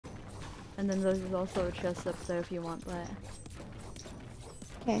And then there's also a chest up there if you want that.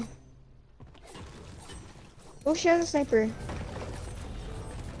 Okay. Oh, she has a sniper.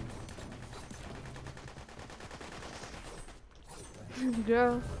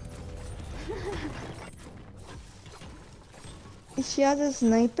 Girl. She has a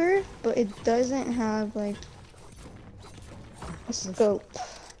sniper, but it doesn't have like a scope.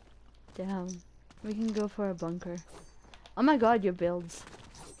 Damn. We can go for a bunker. Oh my god, your builds.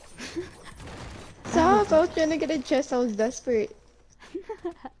 Stop! I was trying to get a chest. I was desperate.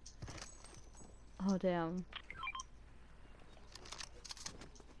 Oh damn.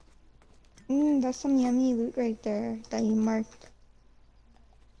 That's some yummy loot right there that you marked.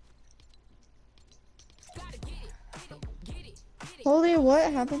 Holy,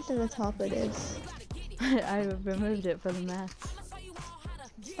 what happened to the top of this? I removed it for the mats.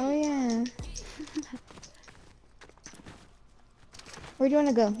 Oh yeah. Where do you want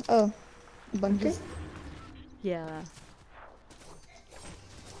to go? Oh, bunker? Yeah.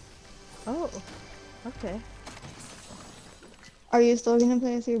 Oh, okay. Are you still gonna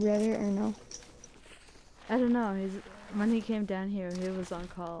play with your brother or no? I don't know. When he came down here, he was on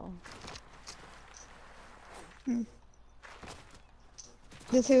call.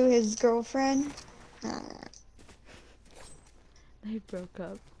 With who? His girlfriend? They broke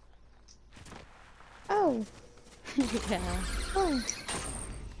up. Oh. Yeah. Oh.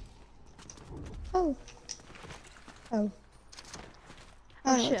 Oh. Oh. Oh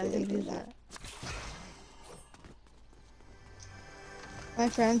I don't know shit, what I to can do use with that. My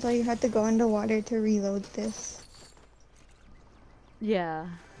friend thought you had to go underwater to reload this. Yeah.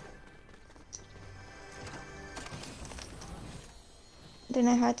 Then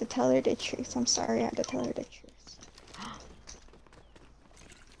I had to tell her the truth. I'm sorry, I had to tell her the truth.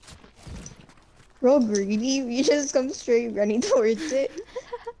 Real greedy, we just come straight running towards it.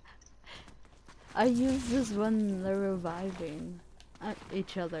 I use this when they're reviving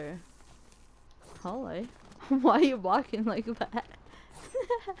each other. Holy. Why are you walking like that?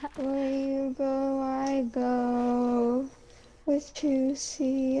 Where you go, I go. With two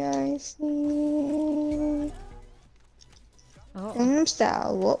C, I see. Oh. Gangnam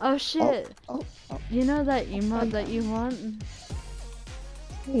Style. Whoa. Oh Oh, shit. oh, oh. You know that emote that you want?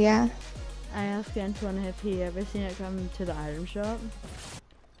 Yeah. I asked Antoine if he ever seen it come to the item shop.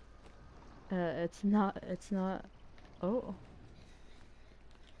 It's not, oh.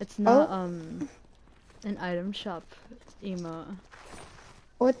 It's not, Oh. an item shop emote.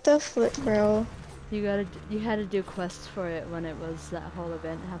 What the flip, bro? You had to do quests for it when it was that whole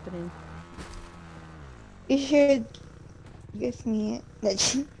event happening. You should give me it.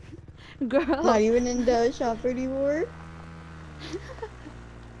 That's Girl! not even in the shop anymore.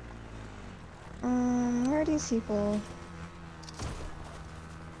 Where are these people?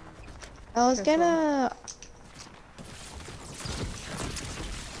 I was Careful. gonna...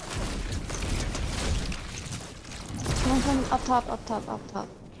 Come up top, up top, up top.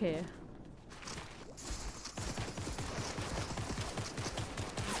 Okay.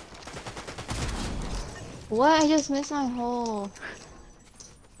 What? I just missed my hole.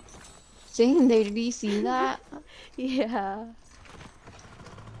 Sitting there, did you see that? Yeah.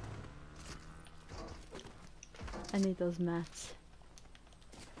 I need those mats.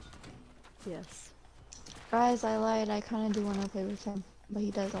 Yes. Guys, I lied. I kind of do want to play with him, but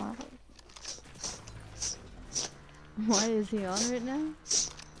he doesn't want to play. Why is he on right now?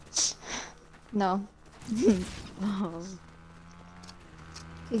 No. Oh.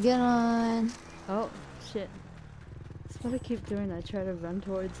 You get on. Oh, shit. That's what I keep doing. I try to run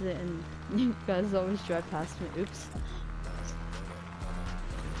towards it and you guys always drive past me. Oops.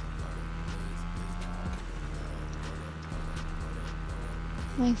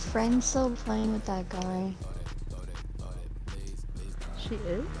 My friend's still playing with that guy. She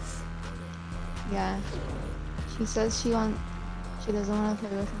is? Yeah. She says she doesn't want to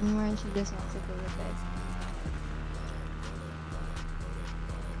play with him anymore and she just wants to play with it.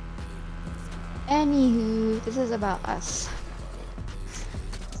 Anywho, this is about us.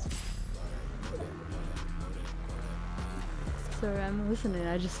 Sorry, I'm listening.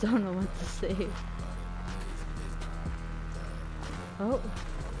 I just don't know what to say. Oh.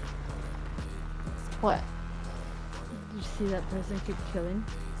 What? Did you see that person keep killing?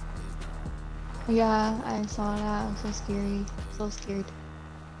 Yeah, I saw that. I'm so scary. So scared.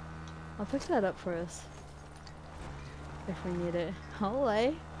 I'll pick that up for us. If we need it.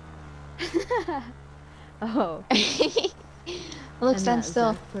 Holy. Oh. Look, And stand that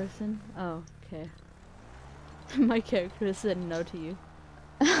still. Zach person? Oh, okay. My character said no to you.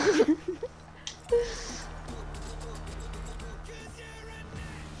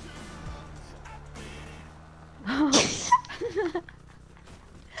 Oh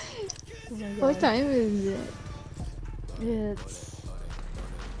my What god. time is it? It's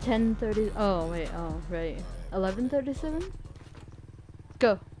 10:30. Oh wait. Oh right. 11:37.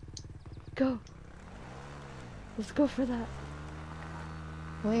 Go. Go. Let's go for that.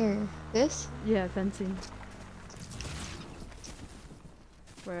 Where? This? Yeah, fencing.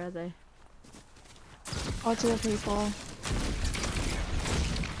 Where are they? All to the people.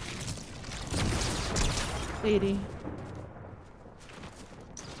 80. No.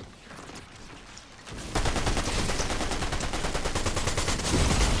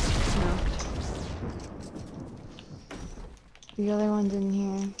 The other one's in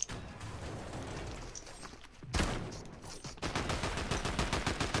here.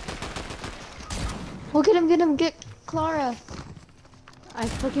 Oh, get him, get Clara. I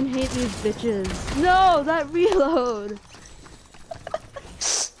fucking hate these bitches. No, that reload.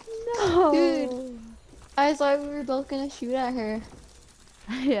 No. Dude. I thought we were both gonna shoot at her.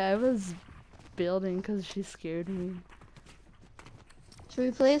 Yeah, I was building because she scared me. Should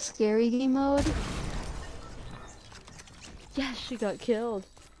we play a scary game mode? Yes, she got killed.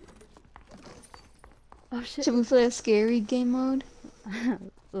 Oh shit. Should we play a scary game mode?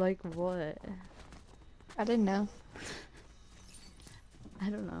 Like what? I didn't know. I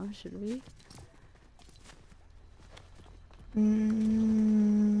don't know. Should we?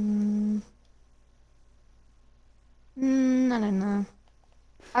 I don't know.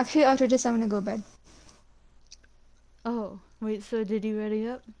 Actually, after this, I'm gonna go to bed. Oh, wait. So did you ready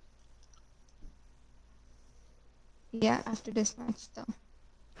up? Yeah, after this match, though.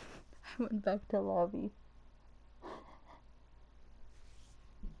 I went back to lobby.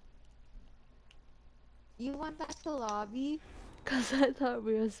 You went back to lobby? Cause I thought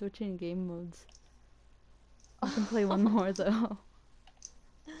we were switching game modes. I can play one more though.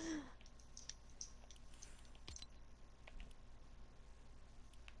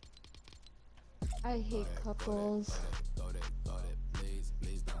 I hate couples.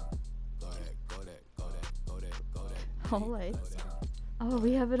 Alright. Oh,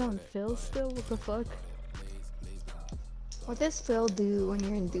 we have it on Phil still? What the fuck? What does Phil do when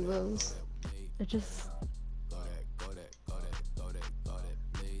you're in duos? It just...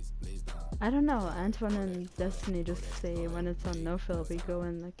 I don't know, Antoine and Destiny just say when it's on no fill we go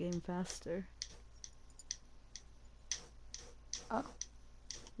in the game faster. Oh.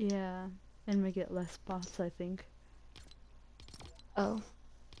 Yeah, and we get less bots, I think. Oh.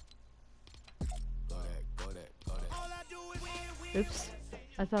 Oops.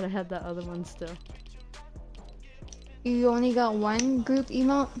 I thought I had that other one still. You only got one group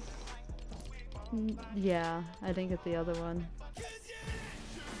emote? Yeah, I didn't get the other one.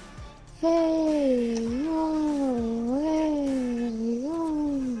 Hey, no, hey,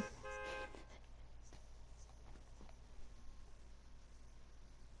 no.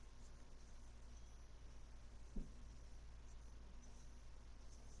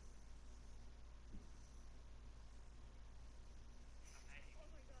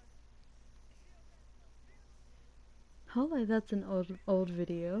 Holy, that's an old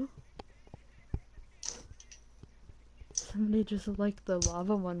video. Somebody just liked the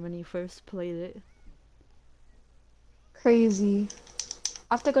lava one when you first played it. Crazy.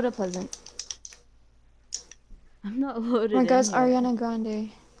 I have to go to Pleasant. I'm not loaded Oh my in gosh, yet. Ariana Grande.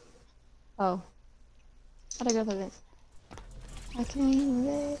 Oh. How'd I go to Pleasant? I can't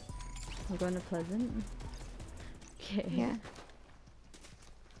live. We're going to Pleasant? Okay. Yeah.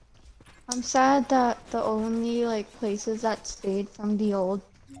 I'm sad that the only like places that stayed from the old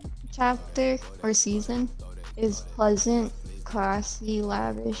chapter or season is Pleasant, Classy,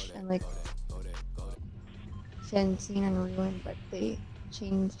 Lavish, and like Fencing and Ruin, but they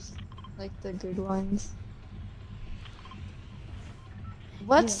changed like the good ones.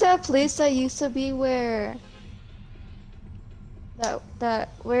 What's that place that used to be where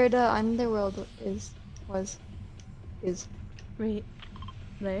where the underworld is? Right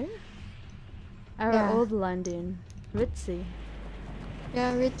there? Our Yeah. old landing. Ritzy.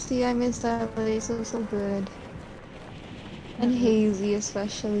 Yeah, Ritzy, I miss that place. It was so good. And hazy,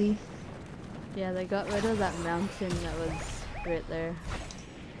 especially. Yeah, they got rid of that mountain that was right there.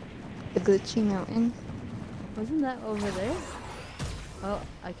 The glitchy mountain. Wasn't that over there? Oh,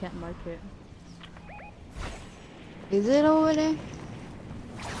 I can't mark it. Is it over there?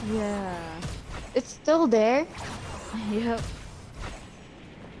 Yeah. It's still there? Yep.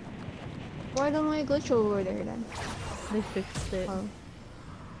 Why don't I glitch over there then? They fixed it. Oh.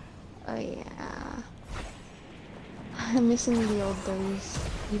 Oh yeah. I'm missing the old days,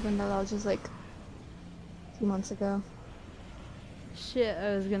 even though that was just like 2 months ago. Shit,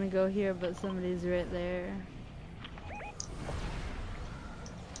 I was gonna go here, but somebody's right there.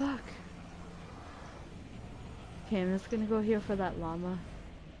 Fuck. Okay, I'm just gonna go here for that llama.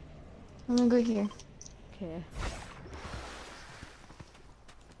 I'm gonna go here. Okay.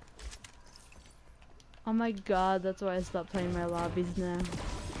 Oh my god, that's why I stopped playing my lobbies now.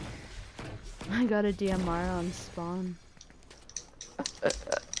 I got a DMR on spawn.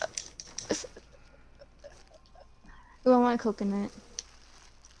 Oh, I want a coconut.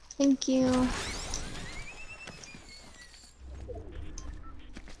 Thank you.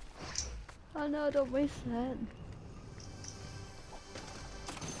 Oh no, don't waste that.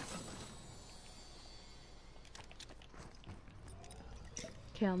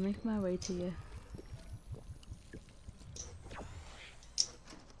 Okay, I'll make my way to you.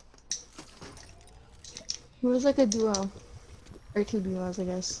 It was like a duo. Or two duos, I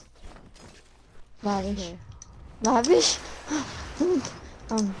guess. Lavish. Okay. Lavish? I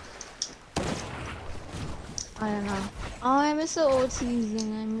don't know. Oh, I miss the old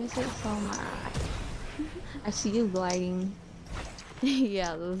season. I miss it so much. I see you gliding.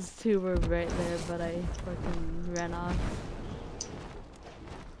 Yeah, those two were right there, but I fucking ran off.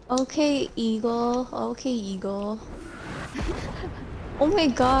 Okay, Eagle. Okay, Eagle. Oh my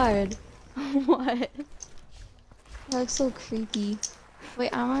god. What? That looks so creepy.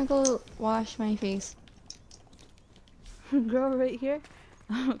 Wait, I'm gonna go wash my face. Girl right here?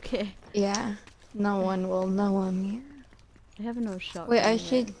 Okay. Yeah. No one will know I'm here. I have no shotgun Wait, I yet.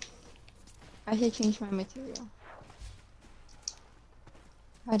 should change my material.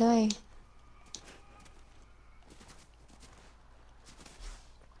 How do I?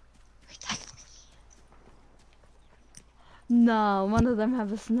 Protect me. No, one of them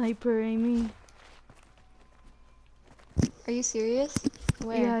have a sniper, Amy. Are you serious?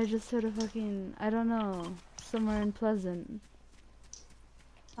 Where? Yeah, I just heard a fucking, I don't know, somewhere in Pleasant.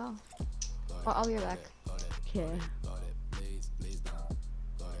 Oh. Well, I'll be right back. Okay.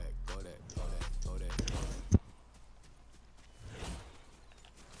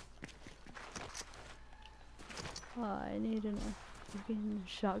 Oh, I need a fucking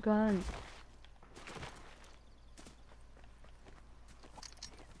shotgun.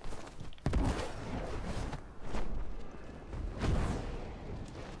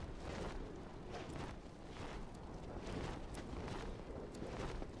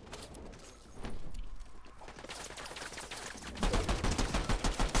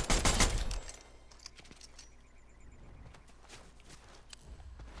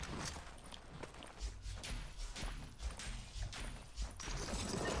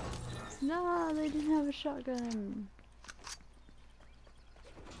 No, they didn't have a shotgun.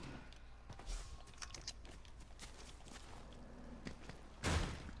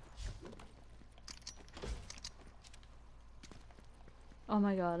 Oh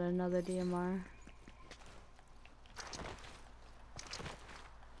my god, another DMR.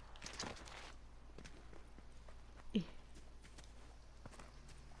 Eh.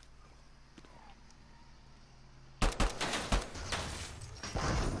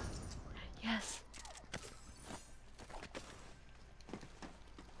 Yes.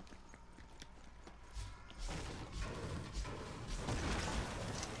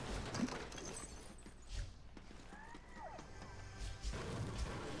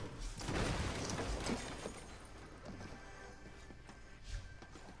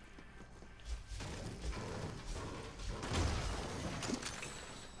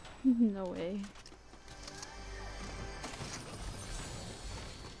 No way.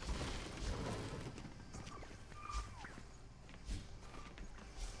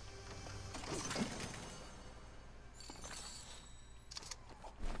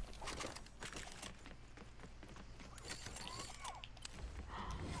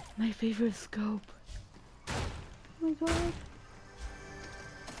 My favorite scope. Oh my god.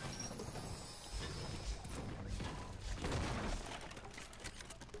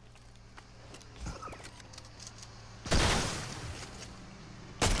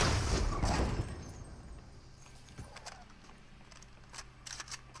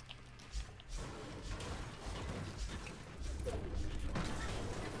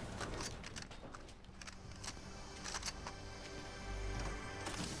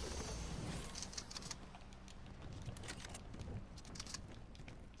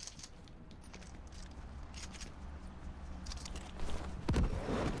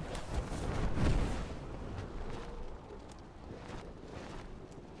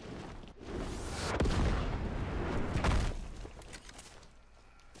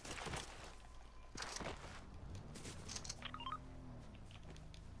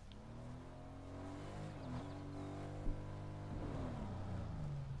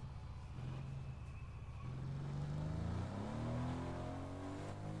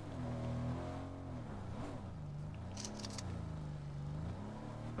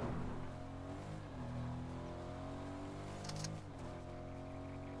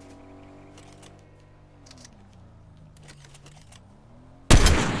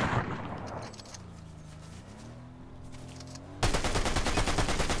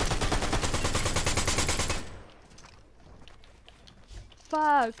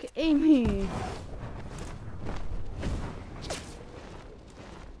 Fuck, Amy.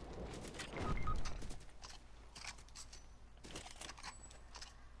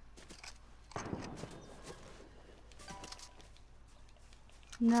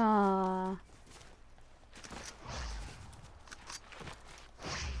 Nah.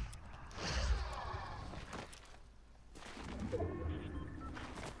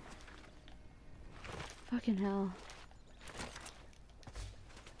 Fucking hell.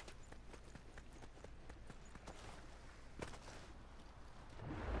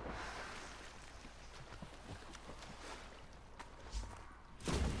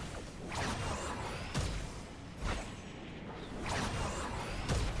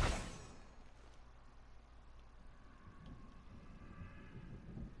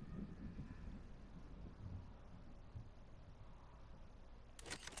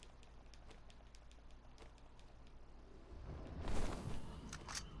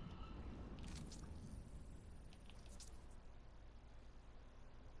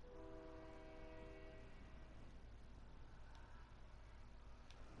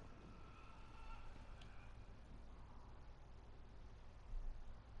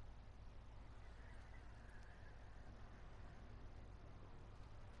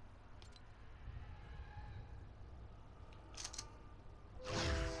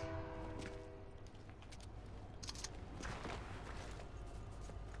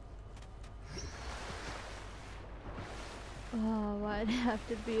 Oh, why'd it have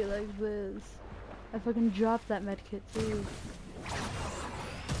to be like this? I fucking dropped that medkit too.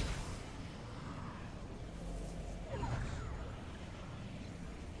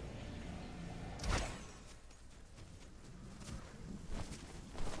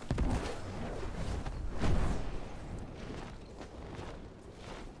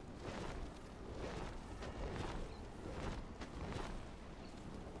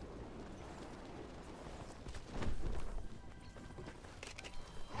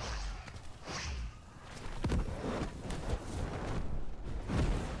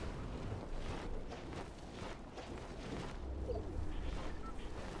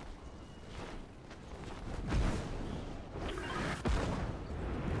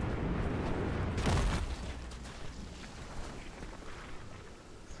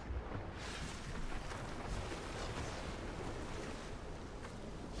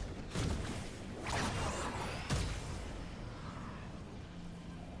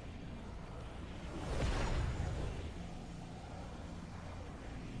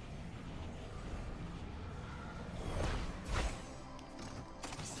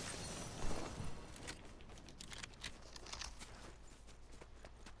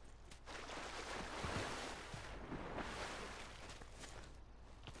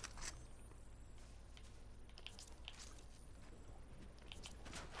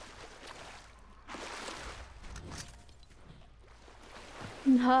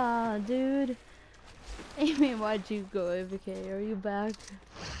 Nah, dude. Amy, why'd you go AFK? Are you back?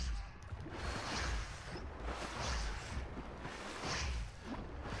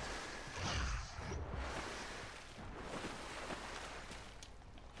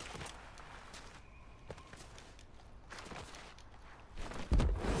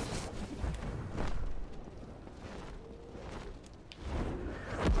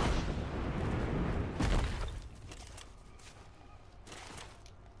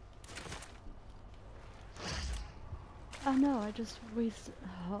 Oh no, I just wasted.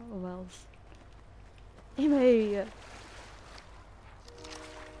 Oh, wells. Amy!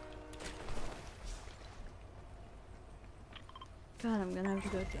 God, I'm gonna have to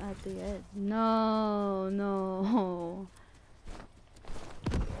go at the edge. No, no.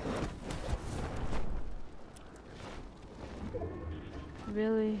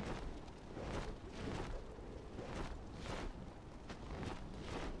 Really?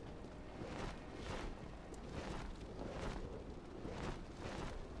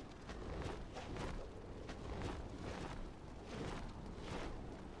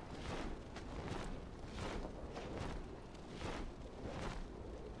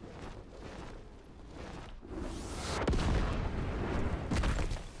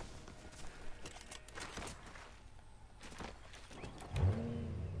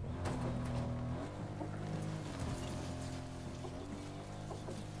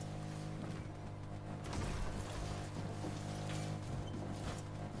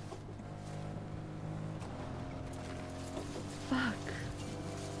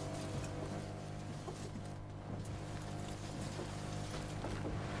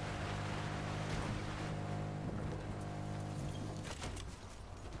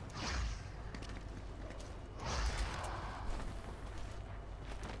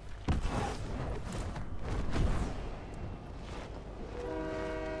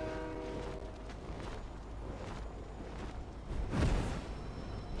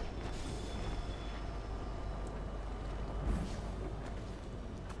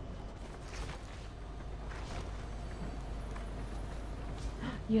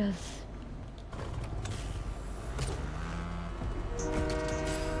 Yes.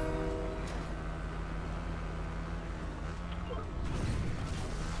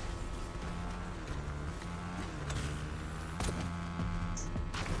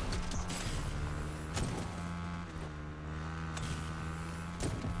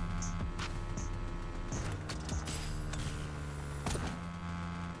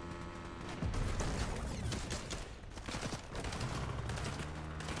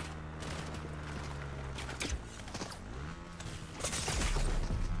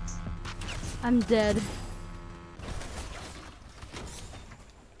 I'm dead.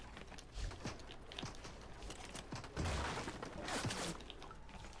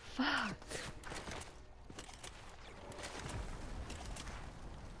 Fuck.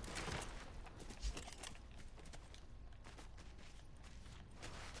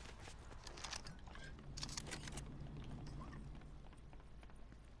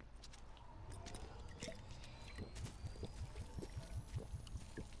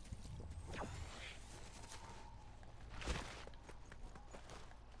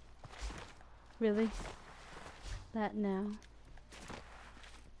 Really? That now?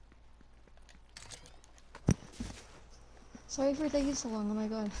 Sorry for taking so long, oh my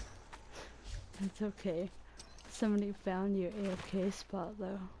god. It's okay. Somebody found your AFK spot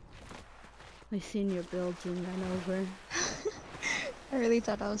though. They seen your builds and ran over. I really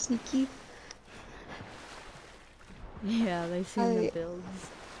thought I was sneaky. Yeah, they seen the builds.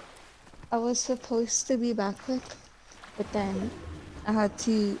 I was supposed to be back quick, but then I had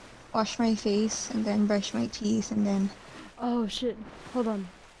to wash my face and then brush my teeth and then... Oh shit, hold on.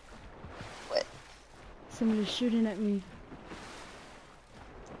 What? Somebody's shooting at me.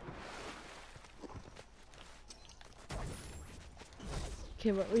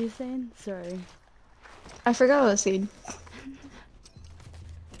 Okay, what were you saying? Sorry. I forgot what I was saying.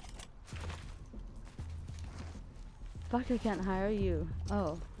 Fuck, I can't hire you.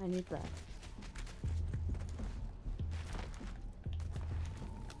 Oh, I need that.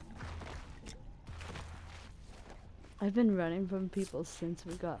 I've been running from people since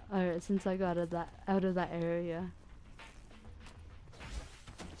we got, since I got out of that area.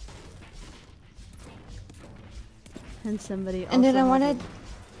 And somebody also. And then I wanted.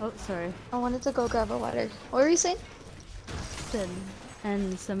 Oh, sorry. I wanted to go grab a water. What were you saying?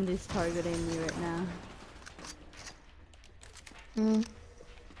 And somebody's targeting me right now.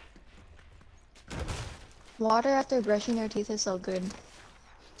 Water after brushing your teeth is so good.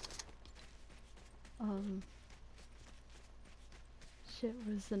 Shit,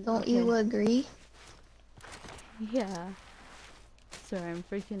 where's the... Don't you agree? Yeah. Sorry, I'm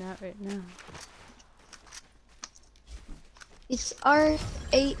freaking out right now. It's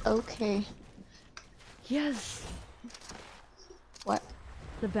R8 Yes! What?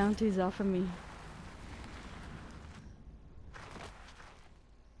 The bounty's off of me.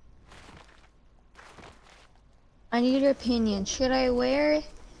 I need your opinion. Should I wear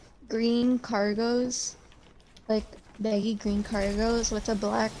green cargos? Like baggy green cargos with a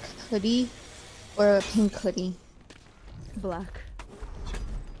black hoodie or a pink hoodie? Black.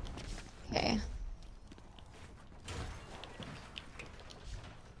 Okay.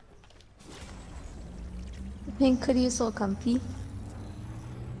 The pink hoodie is so comfy.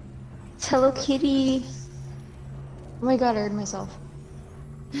 It's Hello Kitty. Oh my god, I heard myself.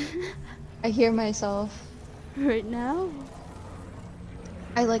 I hear myself. Right now?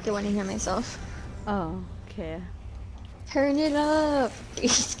 I like it when I hear myself. Oh, okay. Turn it up!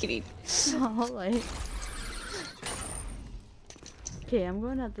 Just kidding. Oh, like... Okay, I'm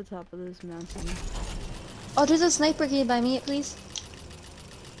going at the top of this mountain. Oh, there's a sniper. Can you buy me it, please?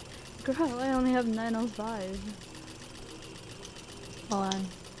 Girl, I only have 905. Hold on.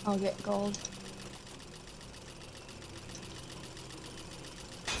 I'll get gold.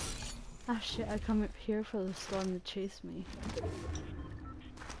 Ah shit, I come up here for the storm to chase me.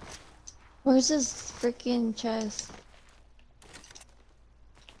 Where's this freaking chest?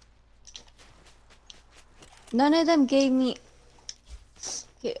 None of them gave me...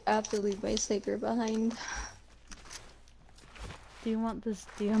 Okay, I have to leave my sniper behind. Do you want this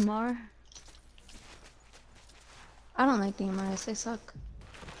DMR? I don't like DMRs, they suck.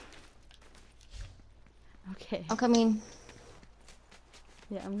 Okay. I'm coming.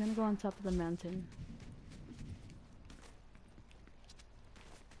 Yeah, I'm gonna go on top of the mountain.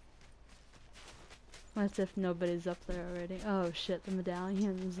 What if nobody's up there already? Oh shit, the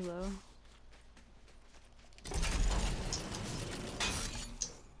medallion's low.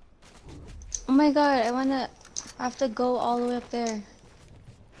 Oh my god, I have to go all the way up there.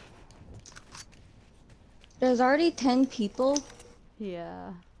 There's already 10 people.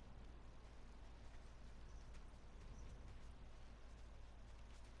 Yeah.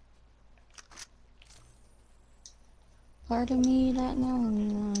 Part of me that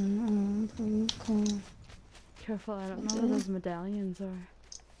knows. Careful, I don't know where those medallions are.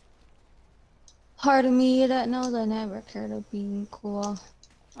 Part of me that knows I never cared of being cool.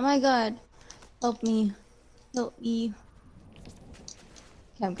 Oh my god. Help me. Help me.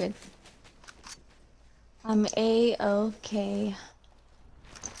 Okay, I'm good. I'm A-okay.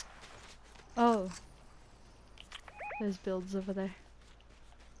 Oh. There's builds over there.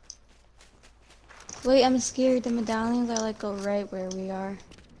 Wait, I'm scared. The medallions are like go right where we are.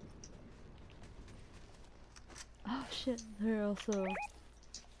 Oh shit, they're also...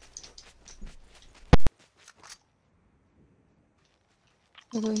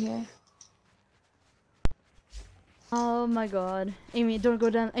 Over here. Oh my god. Amy, don't go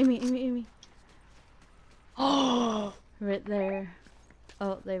down. Amy. Oh, Right there.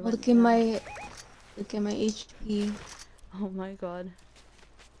 Oh, they went look at down. my HP. Oh my god.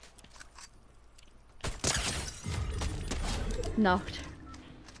 Knocked.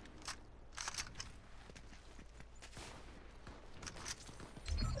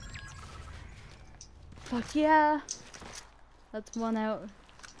 Fuck yeah! That's one out.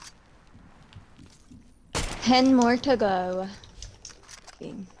 10 more to go.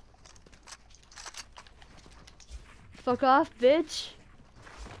 Okay. Fuck off, bitch!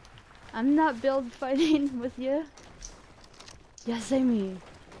 I'm not build fighting with you. Yes, Amy.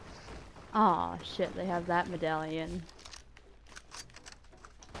 Aw, shit, they have that medallion.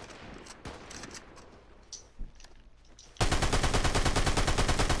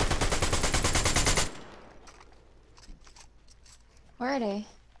 Where are they?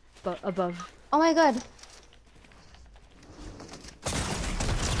 But above. Oh my god.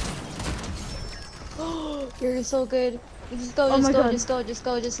 You're so good. Just go, Oh my god. just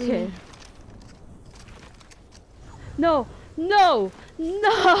leave Okay. me. No! No!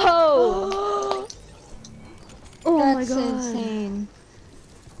 No! Oh my That's god. insane.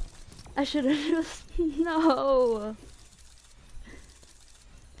 I should have just... No!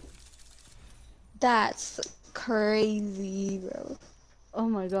 That's crazy, bro. Oh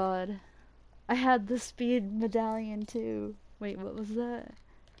my god. I had the speed medallion too. Wait, what was that?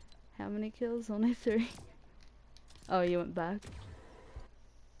 How many kills? Only 3. Oh, you went back?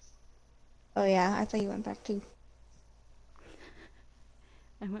 Oh yeah, I thought you went back too.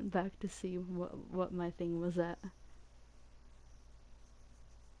 I went back to see what my thing was at.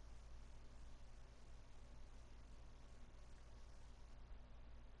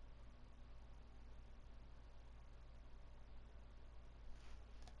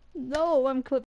 No, I'm clipping.